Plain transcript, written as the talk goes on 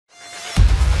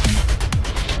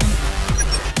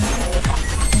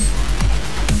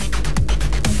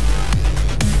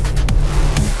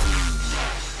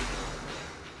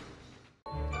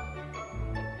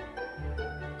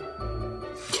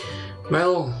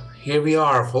Well, here we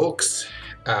are, folks.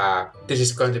 This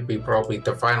is going to be probably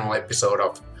the final episode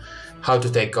of How to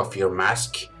Take Off Your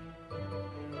Mask.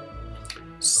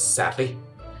 Sadly.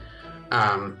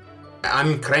 I'm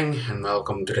Kreng, and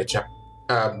welcome to the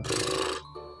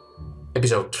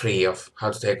episode 3 of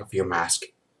How to Take Off Your Mask.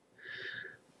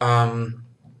 I'm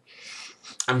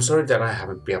sorry that I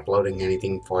haven't been uploading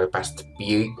anything for the past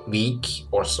week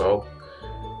or so.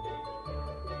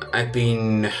 I've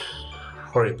been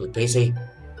horribly busy,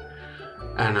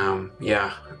 and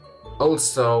yeah.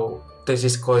 Also, this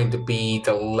is going to be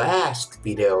the last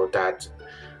video that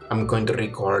I'm going to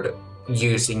record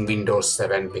using Windows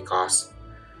 7 because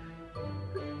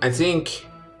I think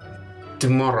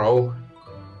tomorrow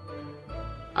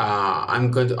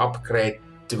I'm going to upgrade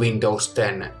to Windows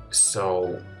 10,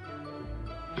 so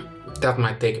that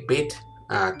might take a bit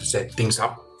to set things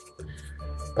up,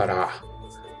 but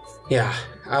yeah,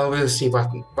 I will see what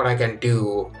I can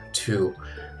do to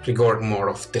record more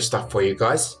of this stuff for you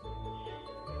guys.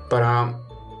 But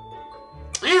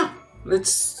yeah,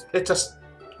 let's just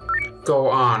go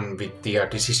on with the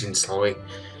decisions, shall we?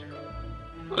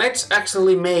 Let's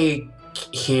actually make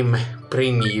him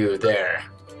bring you there.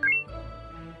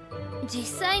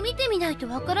 実際見てみないと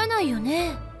わからないよ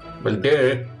ね。 Well,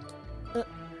 there.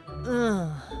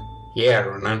 Yeah,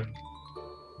 Ronan.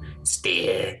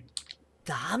 Stare.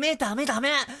 ダメ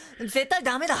絶対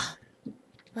ダメだ。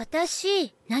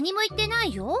私、何も言ってな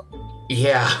いよ。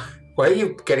 Yeah, why are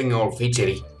you getting all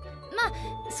fidgety? まあ、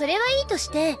それはいいとし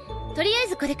て、とりあえ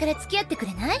ずこれから付き合ってく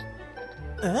れない？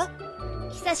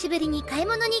久しぶりに買い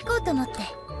物に行こうと思って。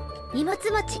荷物持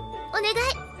ち、お願い。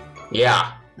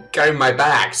 Yeah, carry my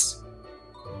bags.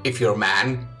 If you're a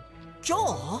man. 今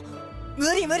日？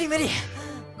無理。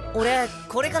俺、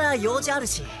これから用事ある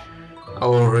し。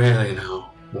 Oh, really now?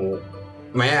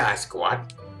 May I ask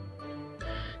what?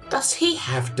 Does he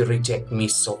have to reject me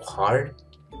so hard?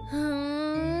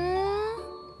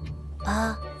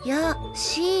 いや、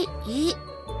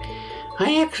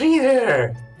I agree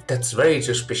there. That's very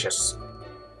suspicious.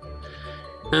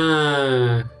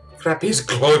 Grab his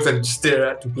clothes and stare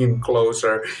at him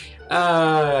closer.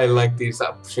 I like these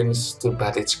options. Too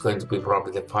bad it's going to be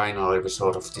probably the final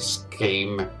episode of this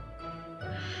game.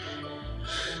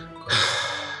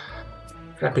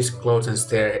 Grab his clothes and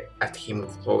stare at him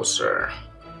closer.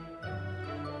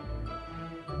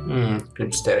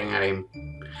 Keep staring at him.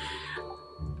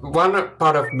 One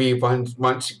part of me wants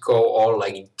to go all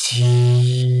like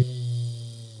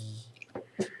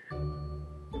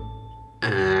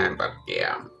but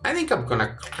yeah, I think I'm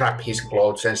gonna grab his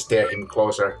clothes and stare him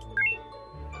closer.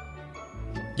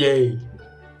 Yay!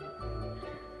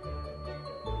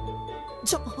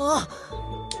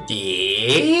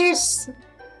 Yes!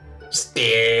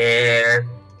 Stare!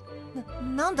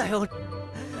 なんだよ。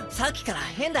さっきから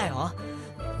変だよ。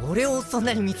俺をそん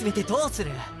なに見つめてどうす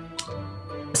る？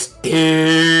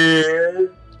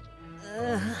 Stare!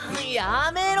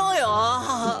 やめろ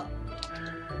よ。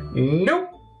 Nope!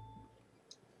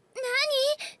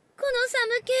 この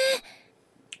寒気。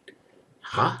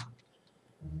 Huh?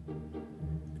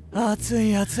 暑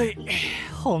い。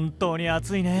本当に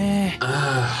暑いね。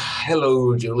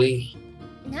Hello, Julie.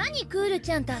 何クール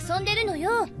ちゃんと遊んでるの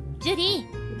よ、ジュリ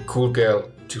ー。 Cool girl,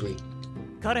 Julie.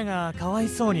 彼がかわい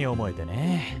そうに思えて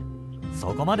ね。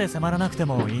そこまで迫らなくて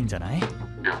もいいんじゃない？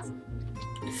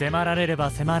迫られれば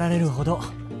迫られるほど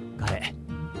彼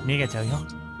逃げちゃうよ。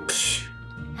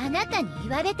あなたに言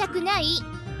われたくない。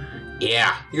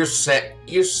 Yeah, you say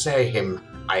him,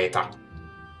 Aeta.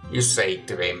 You say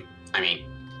it to him, I mean.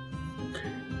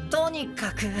 とに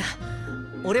かく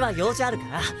俺は用事あるか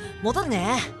ら戻る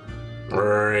ね。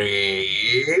 Really?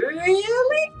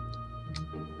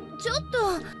 ちょっと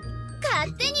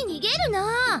勝手に逃げる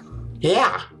な。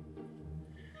 Yeah.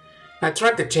 I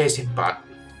tried to chase him, but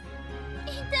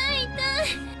痛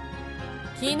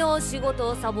い。昨日仕事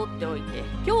をサボっておいて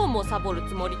今日もサボる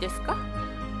つもりですか？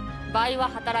倍は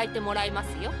働いてもらいま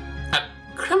すよ。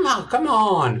 come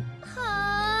on.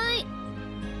 はーい。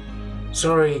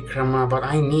 Sorry, Grandma, but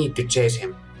I need to chase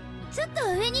him. ちょっと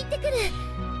上に行ってくる。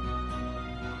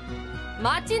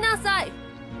待ちなさい。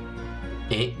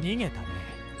逃げたね。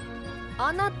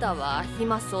あなたは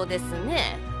暇そうです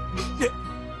ね。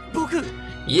僕。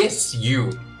 Yes,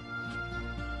 you.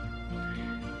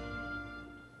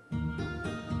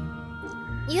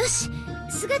 よし、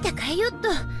姿変えよっと。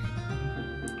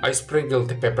 I sprinkled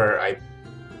the pepper I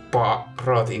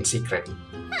brought in secret.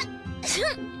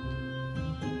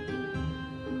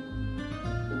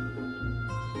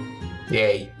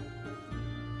 Yay.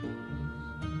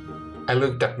 I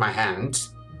looked at my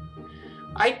hands.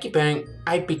 I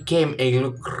became a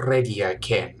look ready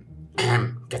again.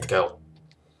 Get go.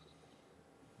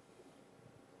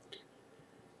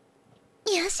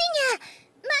 よしにゃ、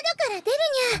窓から出る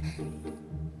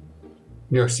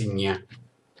にゃ。よしにゃ。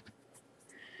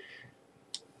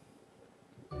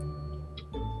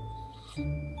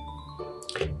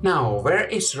Now, where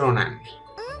is Ronan?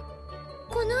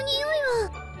 この匂い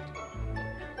は。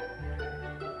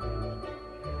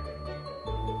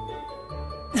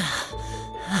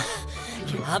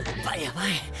やばいやば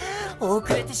い、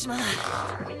遅れてしまう。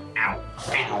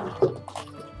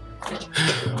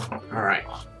Alright.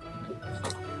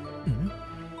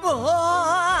 お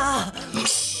ー、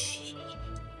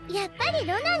やっぱり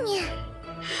ロナンにゃ。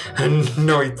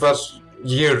No, it was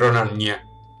you, Ronan. Yeah.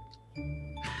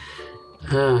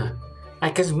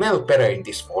 I can smell better in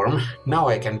this form. Now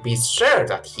I can be sure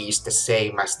that he's the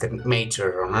same as the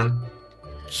Major Ronan.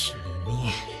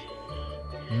 君、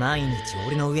毎日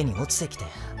俺の上に落ちてきて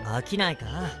飽きないか？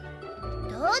どう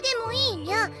でもいい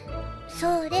にゃ。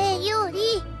それよ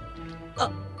り。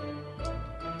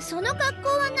その格好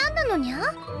は何なのにゃ？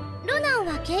ロナン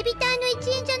は警備隊の一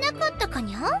員じゃなかったか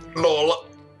にゃ？ LOL.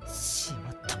 し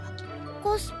まった。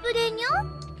コスプレに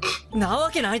ゃ？な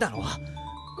わけないだろ。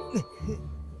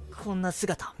こんな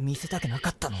姿見せたくなか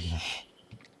ったのに。なん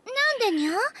でに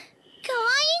ゃ？可愛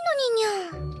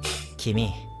いのににゃ。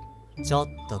君、ちょっ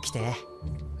と来て。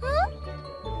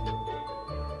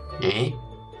Eh?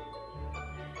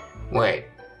 Wait.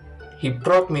 He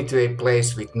brought me to a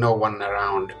place with no one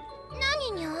around.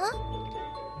 何にゃ？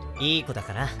いい子だ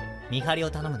から見張り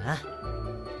を頼むな。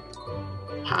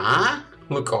Huh?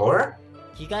 Look over?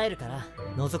 着替えるから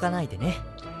覗かないでね。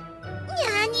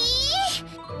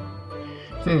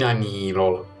Nani,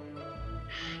 lol.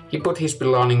 He put his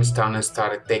belongings down and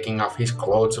started taking off his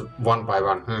clothes one by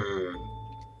one.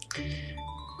 早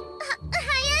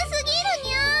すぎる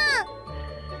にゃ。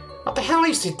 What the hell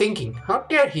is he thinking? How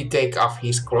dare he take off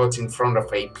his clothes in front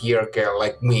of a pure girl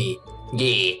like me?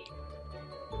 Yeah.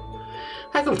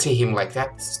 I could see him like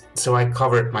that, so I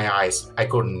covered my eyes. I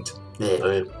couldn't.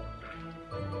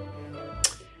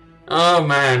 Oh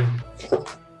man.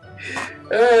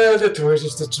 The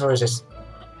choices.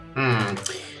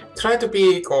 Try to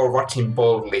peek or watch him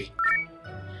boldly.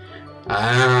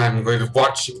 I'm going to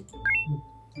watch him.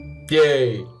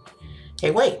 Yay.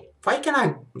 Hey, wait. Why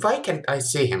can't I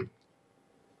see him?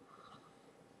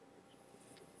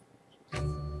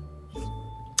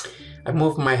 I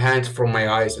moved my hands from my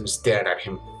eyes and stared at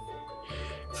him.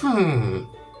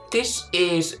 This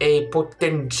is a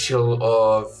potential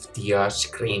of the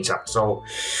screenshot. So,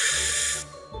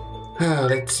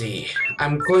 let's see.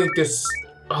 I'm going to...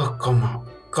 Oh, come on.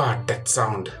 God, that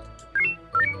sound.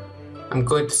 I'm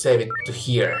going to save it to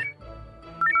here.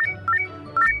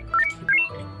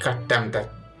 God damn, that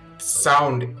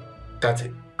sound, that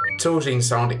choosing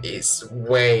sound is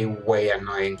way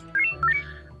annoying.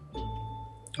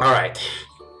 Alright.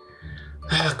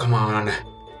 Come on.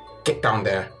 Get down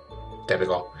there. There we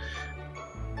go.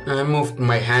 I moved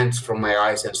my hands from my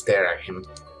eyes and stared at him.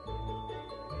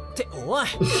 っておい、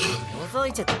覗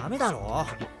いちゃダメだろ。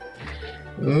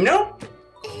Nope.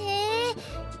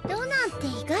 ロナンって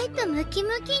意外とムキム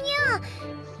キにゃ。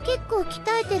結構鍛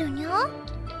えてるにゃ。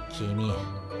君、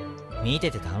見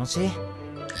てて楽しい？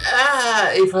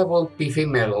 If I would be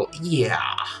female, yeah.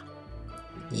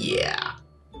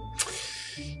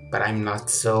 But I'm not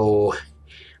so...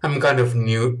 I'm kind of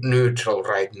neutral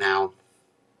right now.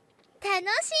 楽しい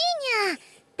にゃ。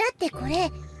だってこ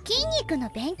れ筋肉の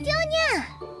勉強にゃ。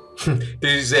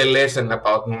This is a lesson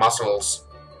about muscles.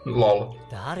 Lol.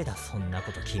 誰だそんな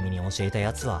こと君に教えた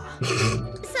やつは。そん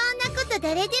なこと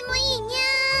誰でもいいに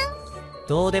ゃ。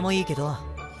どうでもいいけど、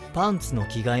パンツの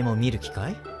着替えも見る機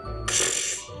会？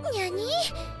にゃに？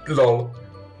 Lol.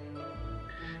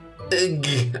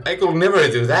 I could never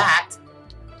do that.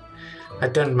 I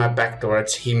turned my back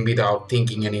towards him without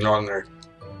thinking any longer.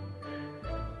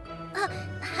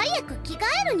 早く着替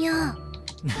えるにゃ。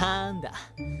なんだ、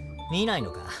見ない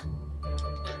のか。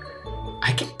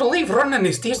I can't believe Ronan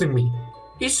is teasing me.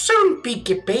 He's soon be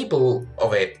capable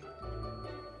of it.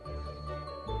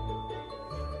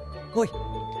 おい。に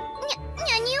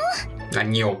ゃ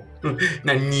にょ。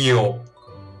 Nanyo.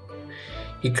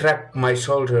 He grabbed my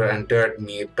shoulder and turned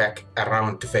me back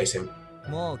around to face him.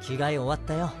 もう着替え終わっ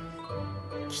たよ。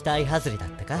期待外れだっ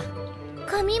たか？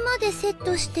髪までセッ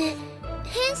トして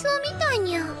変装みたい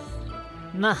にゃ。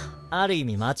まあ、ある意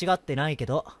味間違ってないけ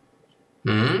ど。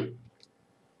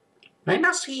Why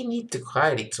does he need to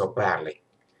hide it so badly?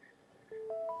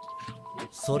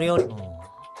 それよりも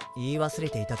言い忘れ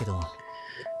ていたけど、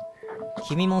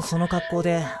君もその格好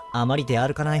であまり出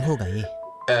歩かない方がいい。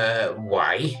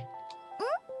Why?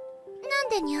 なん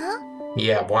でにゃ？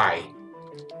 Yeah, why?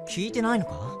 聞いてないの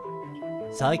か？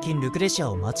最近ルクレシア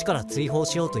を町から追放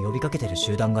しようと呼びかけてる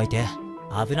集団がいて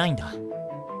危ないんだ。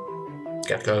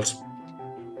 Cat girls.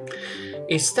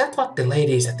 Is that what the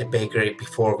ladies at the bakery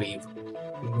before we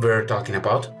were talking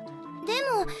about? で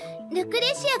もルクレ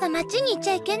シアが町に行っ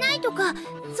ちゃいけないとかそ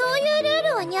ういうルー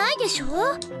ルはないでしょ。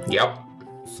 Yep.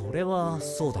 それは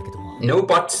そうだけど。 No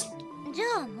buts. じ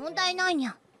ゃあ問題ないに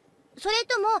ゃ。それ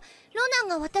ともロ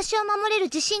ナンが私を守れる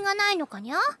自信がないのか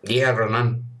にゃ。 Yeah,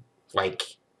 Ronan. Like,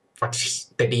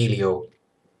 what's the dealio?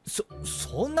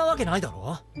 そんなわけないだ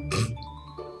ろ。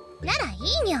ならい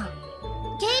いにゃ。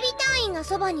警備隊員が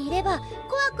そばにいれば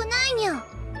怖くないにゃ。は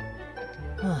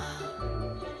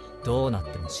あ、どうなっ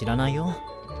ても知らないよ。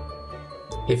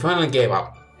 He finally gave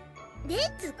up. レ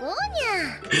ッツゴーに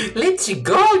ゃ。 Let's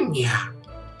go, nya!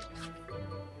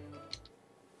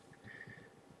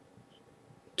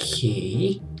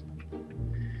 Okay.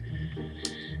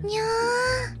 にゃ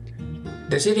ー。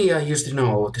 The city I used to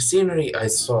know, the scenery I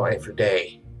saw every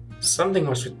day. Something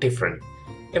was different.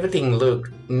 Everything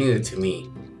looked new to me.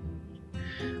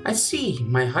 I see,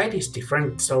 my height is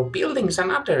different, so buildings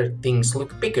and other things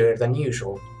look bigger than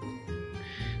usual.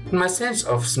 My sense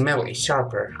of smell is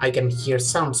sharper. I can hear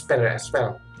sounds better as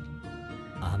well.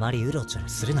 あまりうろちょろ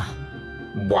するな。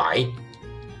 Why?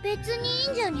 別にい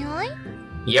いんじゃにゃい。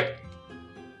 Yep.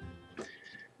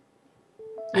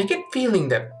 I get feeling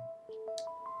that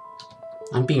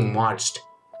I'm being watched.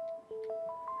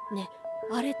 ね、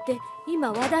あれって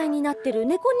今話題になってる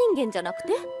猫人間じゃなく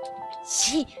て？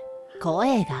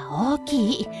声が大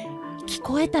きい。聞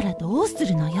こえたらどうす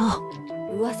るのよ。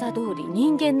噂通り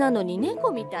人間なのに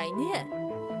猫みたいね。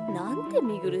なんて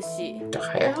見苦しい。 The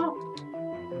hell?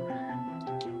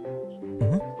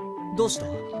 どうした？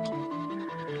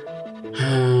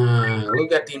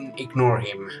 Look at him, ignore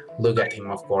him. Look at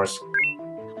him, of course.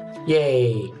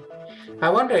 Yay! I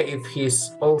wonder if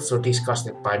he's also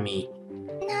disgusted by me.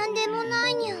 なんでもな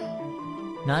いにゃ。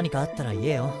何かあったら言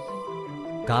えよ。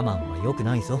我慢は良く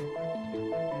ないぞ。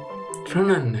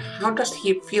 Ronan, how does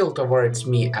he feel towards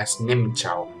me as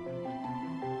Nemchao?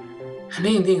 I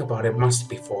didn't think about it much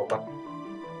before, but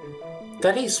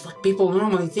that is what people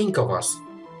normally think of us.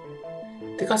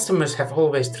 The customers have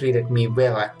always treated me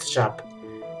well at the shop.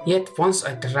 Yet once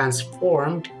I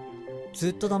transformed... ず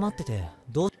っと黙ってて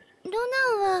どう？ロ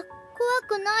ナンは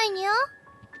怖くないにゃ。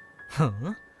ふ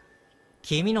ん？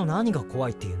君の何が怖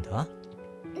いって言うんだ？だ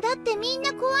ってみん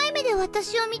な怖い目で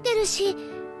私を見てるし、ロ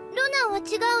ナンは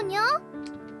違うにゃ。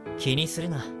気にする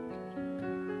な。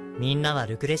みんなは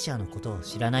ルクレシアのことを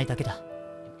知らないだけだ。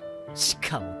し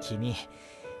かも君、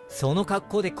その格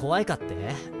好で怖いかっ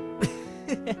て？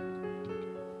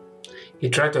 He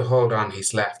tried to hold on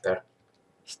his laughter.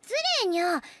 失礼に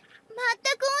ゃ。まっ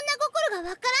たく女心が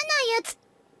わからないやつっ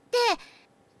て。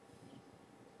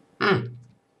Hmm.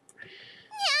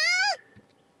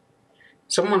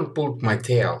 Someone pulled my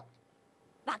tail.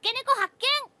 化け猫発見。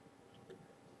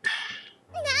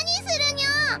何するにゃ。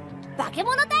化け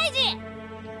物退治。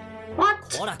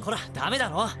What? こらこら、ダメだ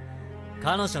ろ。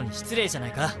彼女に失礼じゃな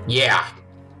いか。Yeah.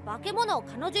 化け物を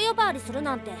彼女呼ばわりする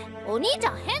なんてお兄ち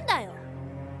ゃん変だよ。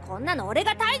こんなの俺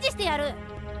が退治してやる。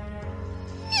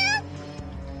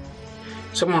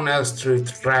 Someone else threw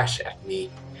trash at me.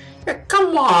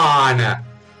 Come on!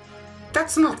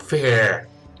 That's not fair.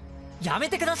 やめ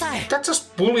てください。 That's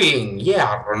just bullying.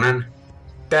 Yeah, Ronan.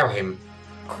 Tell him.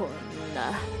 こん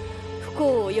な不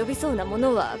幸を呼びそうなも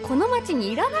のはこの町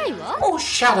にいらないわ。 Oh,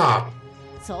 shut up!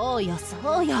 そうよ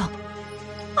そうよ。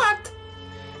 What?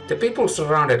 The people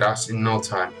surrounded us in no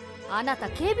time. あなた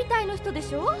警備隊の人で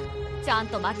しょ。ちゃん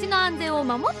と町の安全を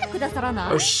守ってくださら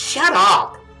な Oh, い。 shut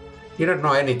up! You don't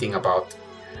know anything about,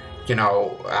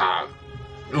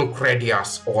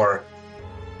 Lucretias or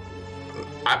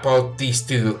about these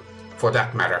two, for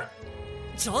that matter.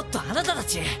 ちょっとあなたた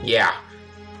ち。 Yeah.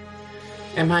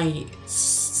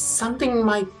 Something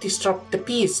might disrupt the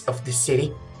peace of this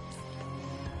city.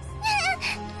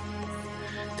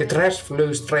 The trash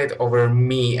flew straight over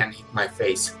me and hit my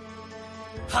face.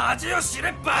 恥を知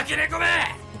れバケ猫め。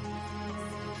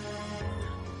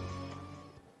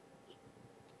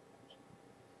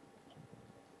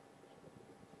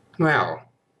 Well,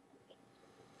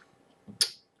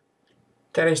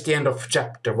 that is the end of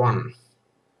chapter 1.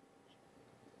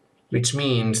 Which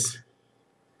means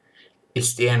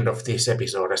it's the end of this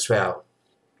episode as well.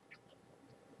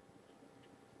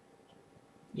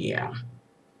 Yeah.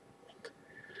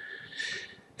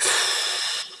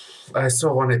 I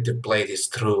so wanted to play this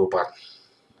through, but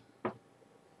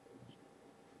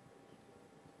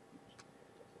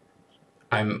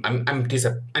I'm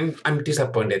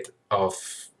disappointed of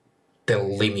the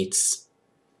limits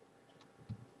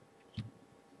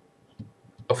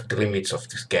of the limits of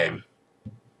this game.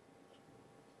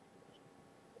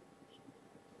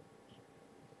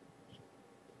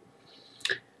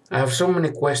 I have so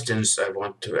many questions I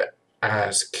want to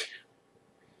ask.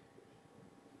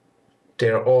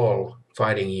 They're all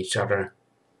fighting each other.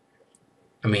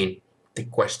 I mean, the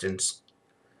questions.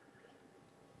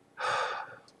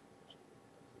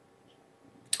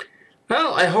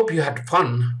 Well, I hope you had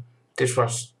fun. This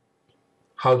was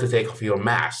how to take off your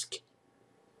mask.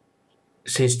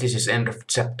 Since this is end of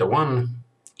chapter 1,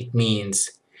 it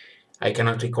means I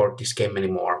cannot record this game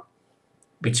anymore.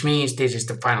 Which means this is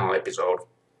the final episode.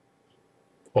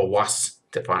 Or was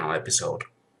the final episode.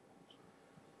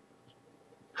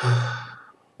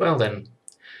 Well then,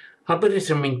 I'll be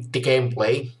resuming the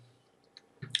gameplay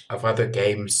of other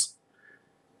games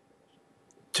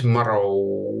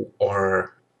tomorrow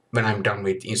or when I'm done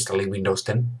with installing Windows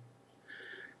 10.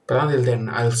 But until then,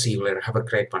 I'll see you later. Have a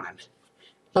great one and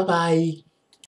bye bye!